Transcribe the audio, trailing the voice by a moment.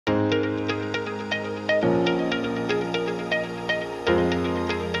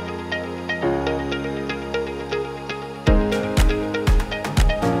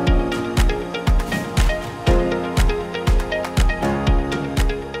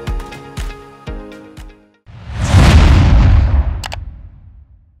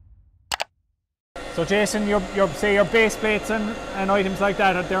So Jason, your say your base plates and items like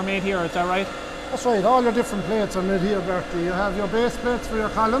that, they're made here, is that right? That's right, all your different plates are made here, Bertie. You have your base plates for your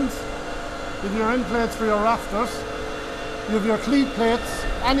columns, you have your end plates for your rafters, you have your cleat plates,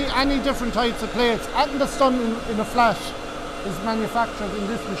 any different types of plates. Anything that's done in a flash is manufactured in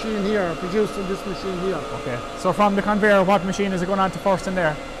this machine here, produced in this machine here. Okay, so from the conveyor, what machine is it going on to first in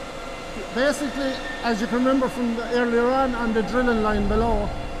there? Basically, as you can remember from earlier on the drilling line below,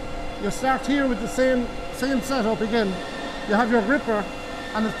 you start here with the same setup again. You have your gripper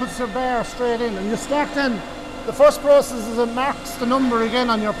and it puts your bar straight in, and you start then. The first process is it marks the number again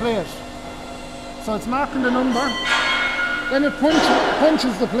on your plate. So it's marking the number, then it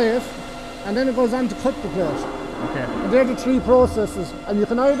punches the plate, and then it goes on to cut the plate. Okay. And they're the three processes, and you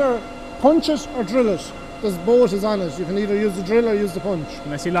can either punch it or drill it. There's both is on it. You can either use the drill or use the punch.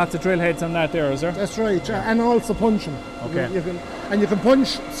 And I see lots of drill heads on that there, is there? That's right, yeah. And also punching. Okay. You can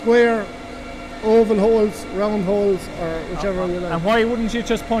punch square, oval holes, round holes, or whichever you like. And why wouldn't you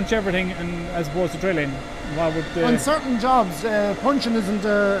just punch everything as opposed to drilling? What would On certain jobs, punching isn't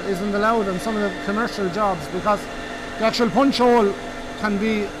allowed on some of the commercial jobs, because the actual punch hole can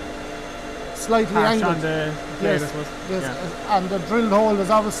be slightly angled. On the blade, I suppose. Yes, yeah. And the drilled hole is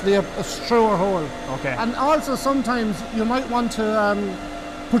obviously a truer hole. Okay. And also sometimes you might want to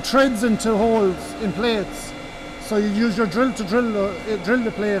put threads into holes in plates. So you use your drill to drill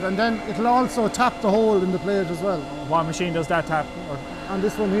the plate, and then it'll also tap the hole in the plate as well. What machine does that tap? On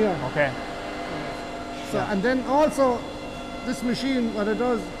this one here. Okay. So, and then also this machine, what it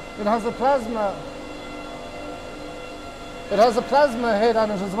does, it has a plasma. It has a plasma head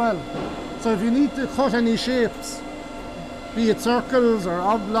on it as well. So if you need to cut any shapes, be it circles or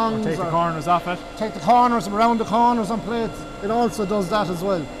oblongs, or take the corners off it. Take the corners, around the corners on plates, it also does that as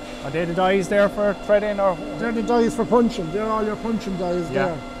well. Are they the dies there for threading, or? They're the dies for punching. They're all your punching dies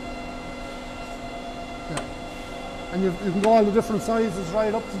there. Yeah. And you can go all the different sizes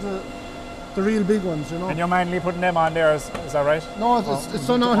right up to the real big ones, you know. And you're manually putting them on there, is that right? No, it's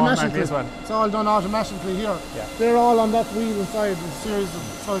done automatically. As well. It's all done automatically here. Yeah. They're all on that wheel inside, the series of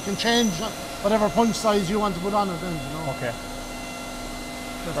them. So you can change whatever punch size you want to put on it then, you know. Okay.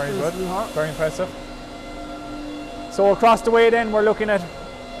 That's very good. Very impressive. So across the way then, we're looking at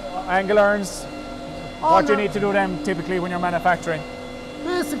angle irons. What do you need to do them typically when you're manufacturing?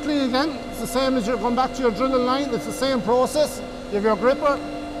 Basically, again, it's the same as you're going back to your drilling line. It's the same process. You have your gripper.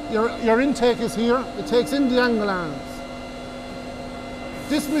 Your intake is here. It takes in the angle irons.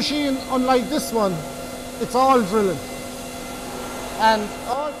 This machine, unlike this one, it's all drilling. And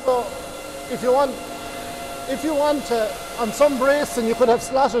also, if you want to, on some bracing you could have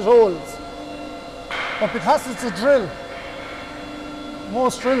slotted holes, but because it's a drill,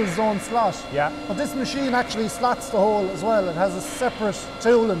 most drills don't slot. Yeah. But this machine actually slots the hole as well. It has a separate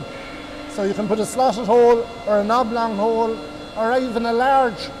tooling, so you can put a slotted hole or an oblong hole or even a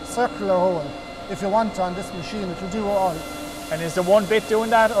large circular hole if you want to on this machine. It will do all. And is there one bit doing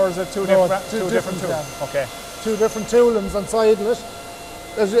that, or is it two different tools? Okay. Two different toolings inside it.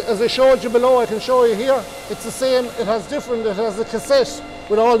 As I showed you below, I can show you here. It's the same. It has a cassette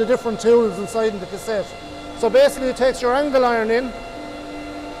with all the different tools inside in the cassette. So basically, it takes your angle iron in,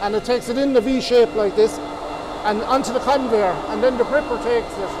 and it takes it in the V shape like this, and onto the conveyor, and then the gripper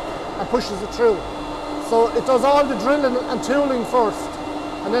takes it and pushes it through. So it does all the drilling and tooling first,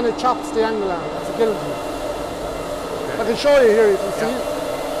 and then it chops the angle iron. It's a guillotine. Okay. I can show you here. You can see.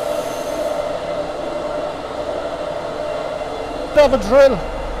 To have a drill,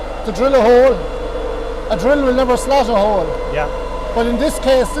 to drill a hole. A drill will never slot a hole. Yeah. But in this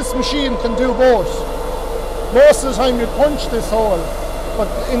case, this machine can do both. Most of the time you punch this hole, but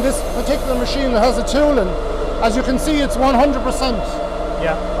in this particular machine it has a tooling. As you can see, it's 100%.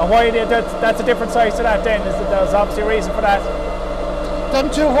 Yeah. And why that's a different size to that then? There's obviously a reason for that.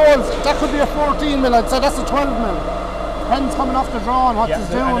 Them two holes, that could be a 14 mil, I'd say that's a 12 mil. Depends coming off the drawing what it's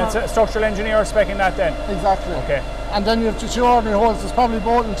doing. And it's a structural engineer specing that then? Exactly. Okay. And then you have two ordinary holes. There's probably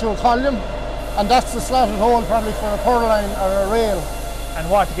bolted into a column, and that's the slotted hole probably for a purline or a rail. And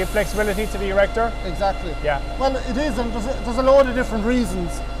what, to give flexibility to the erector? Exactly. Yeah. Well, it is, and there's a load of different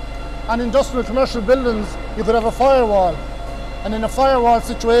reasons. On industrial commercial buildings, you could have a firewall, and in a firewall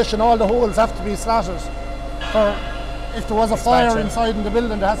situation, all the holes have to be slotted. For if there was a fire inside in the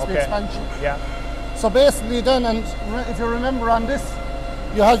building, there has to be expansion. Yeah. So basically, then, and if you remember on this,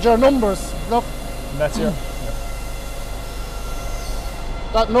 you had your numbers. Look. And that's here.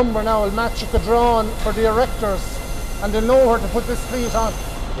 That number now will match the drawing for the erectors, and they'll know where to put this cleat on.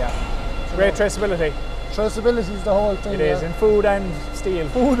 Yeah. Great traceability. Traceability is the whole thing. It is, in food and steel.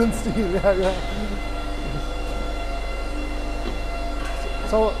 Food and steel, yeah.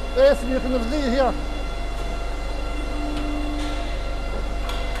 So basically you can see here,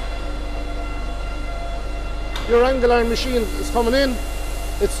 your angle iron machine is coming in,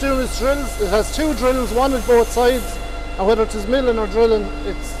 it's doing its drills. It has 2 drills, one at both sides, and whether it's milling or drilling,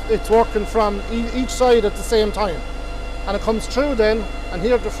 it's working from each side at the same time. And it comes through then, and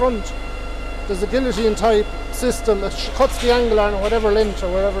here at the front, there's a guillotine type system that cuts the angle iron at whatever length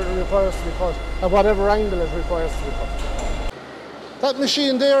or whatever it requires to be cut, at whatever angle it requires to be cut. That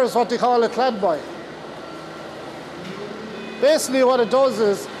machine there is what they call a clad boy. Basically what it does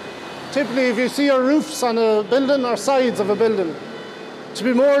is, typically if you see your roofs on a building or sides of a building, to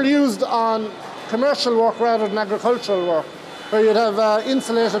be more used on commercial work rather than agricultural work, where you'd have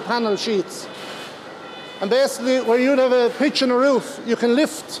insulated panel sheets. And basically where you'd have a pitch in a roof, you can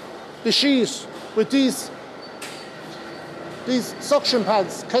lift the sheet with these suction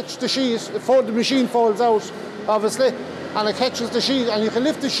pads, catch the sheet, the machine folds out obviously, and it catches the sheet, and you can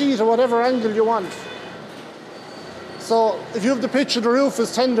lift the sheet at whatever angle you want. So if you have the pitch of the roof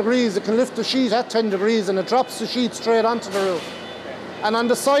is 10 degrees, it can lift the sheet at 10 degrees and it drops the sheet straight onto the roof. And on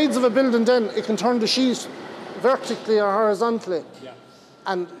the sides of a building then, it can turn the sheet vertically or horizontally. Yeah.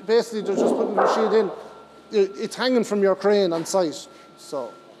 And basically they're just putting the sheet in. It's hanging from your crane on site.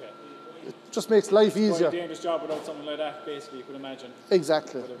 So it just makes life easier. It's a dangerous job without something like that, basically, you could imagine.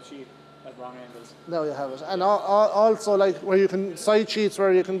 Exactly. With a sheet at wrong angles. Now you have it. And also like where you can side sheets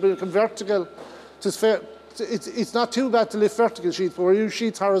where you can become vertical. It's not too bad to lift vertical sheets, but where you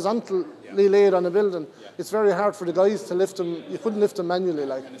sheets horizontally laid on a building, it's very hard for the guys to lift them. You couldn't lift them manually,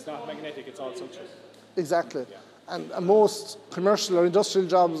 like. And it's not magnetic; it's all suction. Exactly. Yeah. And most commercial or industrial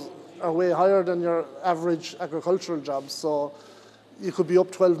jobs are way higher than your average agricultural jobs. So you could be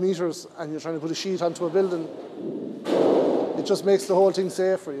up 12 meters and you're trying to put a sheet onto a building. It just makes the whole thing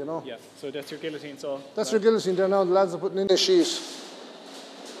safer, you know. Yeah. So that's your guillotine. So that's your guillotine there now. The lads are putting in a sheet.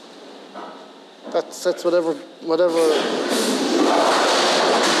 That sets whatever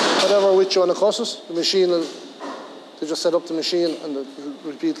which you want to cut it. The machine will, they just set up the machine and they'll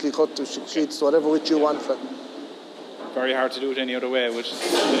repeatedly cut the sheets to whatever which you want. Like. Very hard to do it any other way with a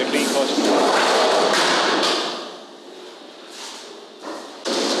clean cut.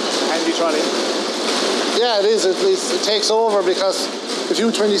 Handy trolley. Yeah, it is. It takes over because if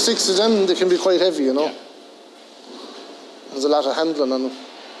you 26 of them, they can be quite heavy, you know. Yeah. There's a lot of handling on them.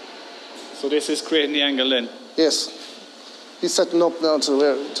 So this is creating the angle then? Yes. He's setting up now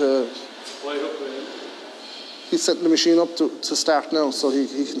he's setting the machine up to start now, so he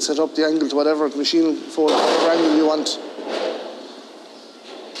can set up the angle to whatever the machine fold, whatever angle you want.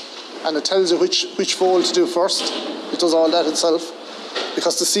 And it tells you which fold to do first. It does all that itself.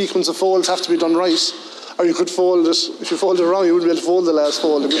 Because the sequence of folds have to be done right. Or you could fold it, if you fold it wrong, you wouldn't be able to fold the last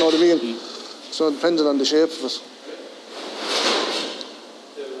fold, if you know what I mean. So depending on the shape of it.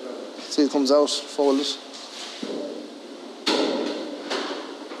 See, it comes out, fold it.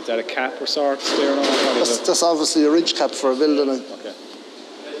 Is that a cap or sorts there? That's obviously a ridge cap for a building. Okay.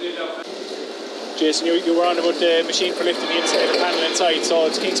 Jason, you were on about the machine for lifting the panel inside, so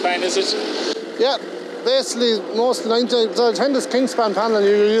it's Kingspan, is it? Yeah, basically most 90% is Kingspan panel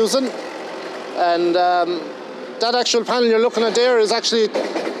you're using. And that actual panel you're looking at there is actually,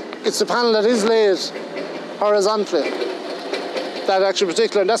 it's the panel that is laid horizontally. That actual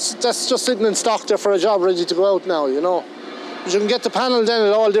particular, that's just sitting in stock there for a job ready to go out now, you know. But you can get the panel then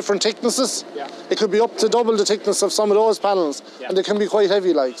at all different thicknesses. Yeah. It could be up to double the thickness of some of those panels, and they can be quite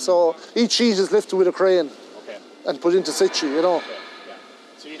heavy, like. So each sheet is lifted with a crane and put into situ, you know. Okay. Yeah.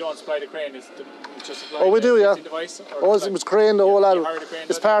 So you don't supply the crane, it's just supply we do, yeah. Device? Oh, it's crane, the whole lot.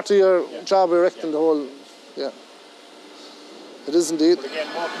 It's part of your job erecting the whole, It is indeed. But again,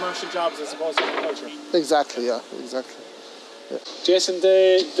 more commercial jobs as opposed to agriculture. Exactly, yeah, exactly. Yeah. Jason,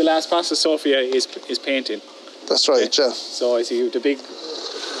 the last process, Sophia, is painting. That's right, yeah. So I see the big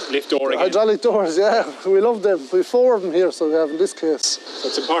lift door again. Hydraulic doors, yeah. We love them. We have 4 of them here, so we have in this case. So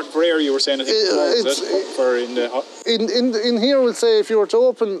it's important for air, you were saying, I think, in here, we'll say if you were to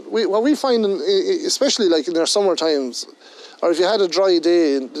open, what we find, especially like in our summer times, or if you had a dry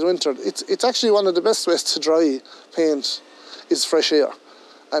day in the winter, it's actually one of the best ways to dry paint is fresh air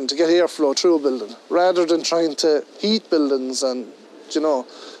and to get airflow through a building, rather than trying to heat buildings and, you know.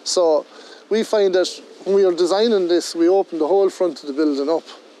 So we find that when we are designing this, we open the whole front of the building up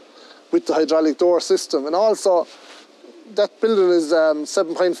with the hydraulic door system. And also, that building is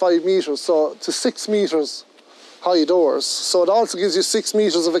 7.5 metres, so to 6 metres high doors. So it also gives you 6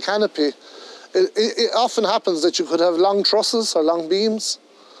 metres of a canopy. It often happens that you could have long trusses or long beams.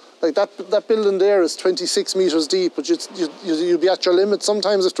 Like that building there is 26 metres deep, but you'd be at your limit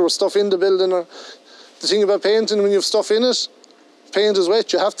sometimes if there was stuff in the building. Or the thing about painting, when you have stuff in it, paint is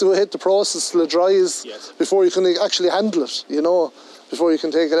wet, you have to hit the process till it dries before you can actually handle it, you know, before you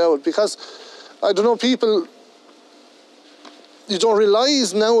can take it out. Because, I don't know, people you don't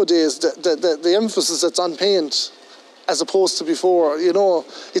realise nowadays the emphasis that's on paint as opposed to before. You know,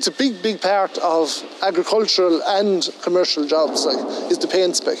 it's a big part of agricultural and commercial jobs, like, is the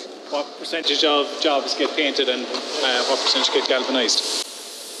paint spec. What percentage of jobs get painted and what percentage get galvanised?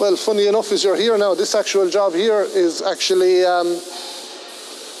 Well, funny enough, as you're here now, this actual job here is actually,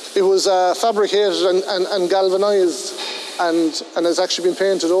 it was fabricated and galvanised, and has actually been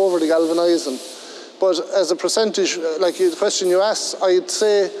painted over the galvanising. But as a percentage, like the question you asked, I'd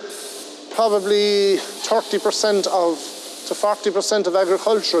say probably 30% to 40% of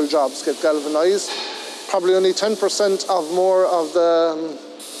agricultural jobs get galvanised. Probably only 10% of more of the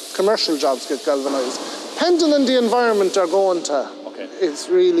commercial jobs get galvanised. Depending on the environment they're going to, it's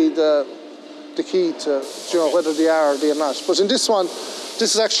really the key to, you know, whether they are or they are not. But in this one,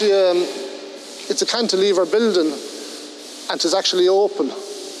 this is actually it's a cantilever building, and it's actually open.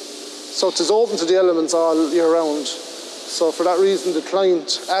 So it is open to the elements all year round. So for that reason, the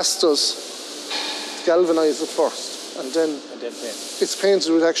client asked us to galvanise it first, and then paint. It's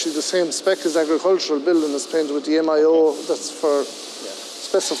painted with actually the same spec as agricultural building. It's painted with the MIO that's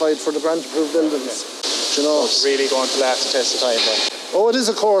specified for the grant approved buildings. You know, so it's really going to last the test of time then. Oh, it is,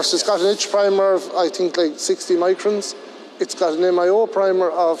 of course. It's got an edge primer of, I think, like 60 microns. It's got an MIO primer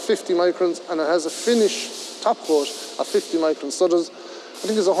of 50 microns, and it has a finish top coat of 50 microns. So there's, I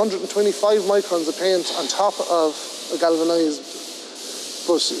think, there's 125 microns of paint on top of a galvanised.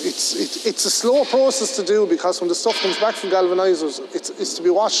 But it's a slow process to do, because when the stuff comes back from galvanisers, it's to be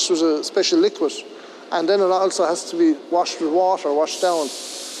washed with a special liquid, and then it also has to be washed with water, washed down,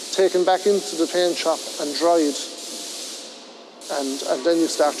 taken back into the paint shop and dried. And then you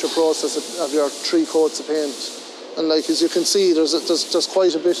start your process of your 3 coats of paint. And like, as you can see, there's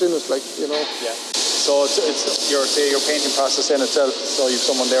quite a bit in it, like, you know. Yeah. So it's your painting process in itself. So you've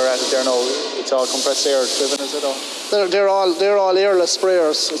someone there at it there now. It's all compressed air driven, is it? Or? They're all airless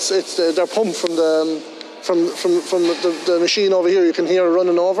sprayers. They're pumped from the machine over here. You can hear it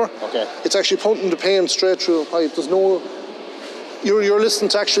running over. Okay. It's actually pumping the paint straight through a pipe. There's no. You're listening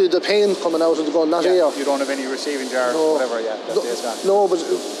to actually the paint coming out of the gun, not air. You don't have any receiving jar or whatever, No, but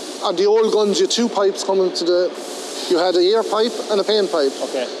on the old guns, you had 2 pipes coming to the. You had an air pipe and a paint pipe.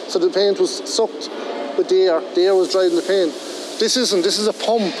 Okay. So the paint was sucked with the air. The air was driving the paint. This isn't. This is a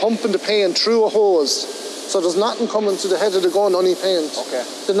pump pumping the paint through a hose. So there's nothing coming to the head of the gun, only paint. Okay.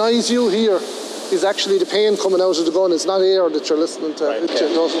 The noise you hear is actually the paint coming out of the gun. It's not air that you're listening to. Right, okay.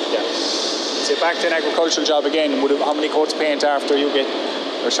 So back to an agricultural job again, how many coats of paint after you get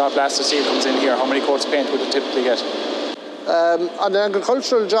your shot blasted steel comes in here, how many coats of paint would you typically get? On an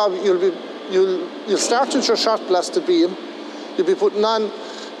agricultural job, you'll start with your shot blasted beam. You'll be putting on.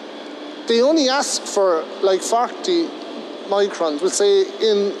 They only ask for like 40 microns. We'll say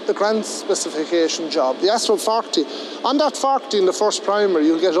in the grant specification job, they ask for 40. On that 40 in the first primer,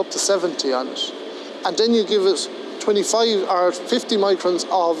 you'll get up to 70 on it, and then you give it 25 or 50 microns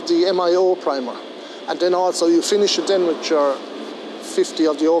of the MIO primer, and then also you finish it then with your 50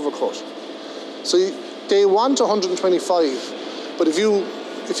 of the overcoat. So they want 125, but if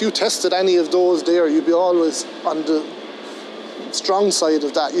you tested any of those there, you'd be always on the strong side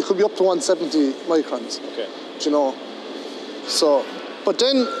of that. You could be up to 170 microns. Okay. You know. So, but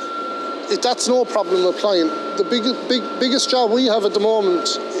then that's no problem applying. The biggest job we have at the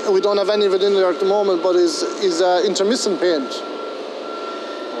moment, we don't have any of it in there at the moment, but is intermittent paint.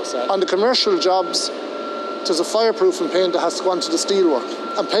 What's that? On the commercial jobs, there's a fireproofing paint that has to go onto the steelwork,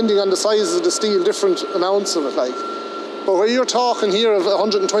 and depending on the size of the steel, different amounts of it, like. But where you're talking here of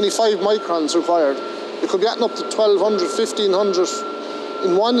 125 microns required, it could be adding up to 1,200, 1,500.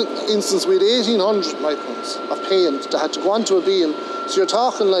 In one instance, we had 1,800 microns of paint that had to go onto a beam. So you're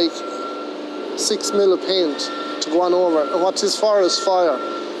talking like 6 mil of paint to go on over. And what is for is fire,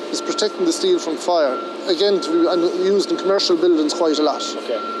 is protecting the steel from fire. Again, to be used in commercial buildings quite a lot.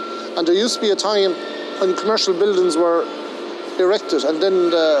 Okay. And there used to be a time when commercial buildings were erected, and then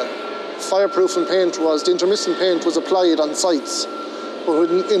the fireproofing paint the intermittent paint was applied on sites. But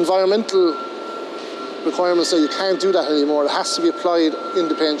with environmental requirements, so you can't do that anymore. It has to be applied in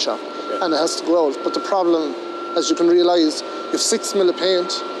the paint shop, and it has to go out. But the problem, as you can realise, you have 6 mil of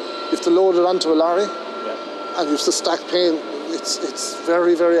paint, you have to load it onto a lorry, and you have to stack paint. It's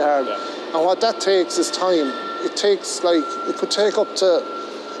very, very hard. And what that takes is time. It takes it could take up to,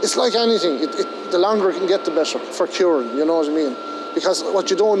 it's like anything. The longer it can get, the better for curing, you know what I mean? Because what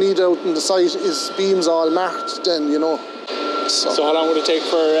you don't need out in the site is beams all marked then, you know. So how long would it take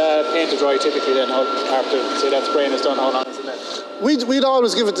for paint to dry typically then? After, say, that spraying is done, how long is it then? We'd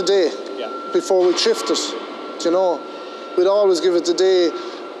always give it the day before we'd shift it, you know. We'd always give it the day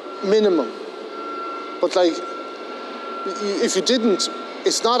minimum. But like, If you didn't,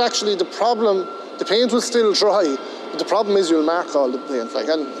 it's not actually the problem. The paint will still dry, but the problem is you'll mark all the paint. Like,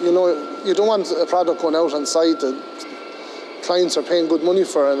 and you know, you don't want a product going out on site that clients are paying good money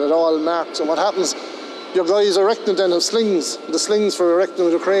for, and it all marks. And what happens? Your guys erecting then have slings. The slings for erecting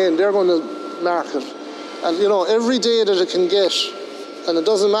with a crane, they're going to mark it. And you know, every day that it can get, and it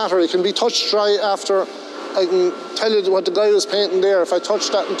doesn't matter, it can be touch dry after. I can tell you what the guy was painting there. If I touch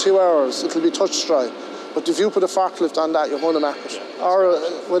that in 2 hours, it'll be touch dry. But if you put a forklift on that, you're going to mark it. Or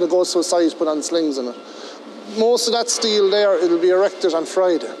when it goes to a site, put on slings in it. Most of that steel there, it'll be erected on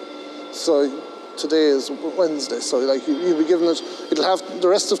Friday. So today is Wednesday. So like you'll be given it, it'll have the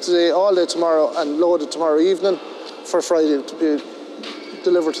rest of today, all day tomorrow, and loaded tomorrow evening for Friday to be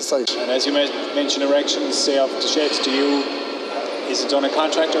delivered to site. And as you mentioned erections, say of the sheds, is it done a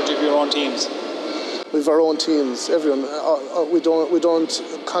contractor or do you have your own teams? We've our own teams, everyone. We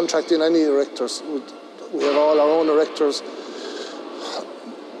don't contract in any erectors. We have all our own erectors.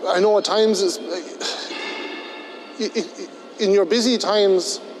 I know at times, in your busy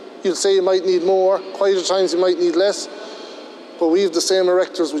times, you'll say you might need more. Quieter times, you might need less. But we have the same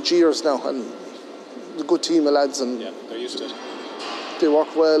erectors with years now, and a good team of lads. And yeah, they're used to it. They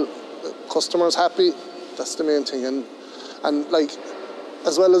work well. Customers happy. That's the main thing. And like,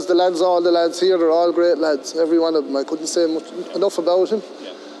 as well as the lads, all the lads here, they're all great lads. Every one of them. I couldn't say enough about him.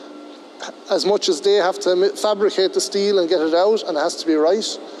 Yeah. As much as they have to fabricate the steel and get it out, and it has to be right,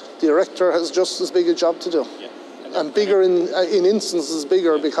 the erector has just as big a job to do. Yeah. And bigger in instances,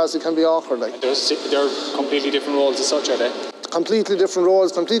 bigger because it can be awkward. Like. They're completely different roles as such, are they? Completely different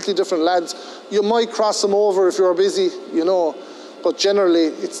roles, completely different lads. You might cross them over if you're busy, you know, but generally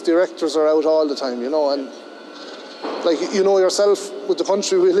it's the erectors are out all the time, you know, and like you know yourself with the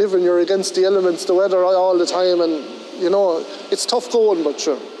country we live in, you're against the elements, the weather all the time, and you know it's tough going, but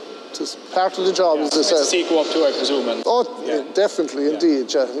sure, it's part of the job, as they say. It's a sequel up to, I presume. Oh, yeah. Definitely,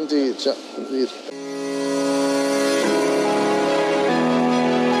 indeed, yeah, indeed.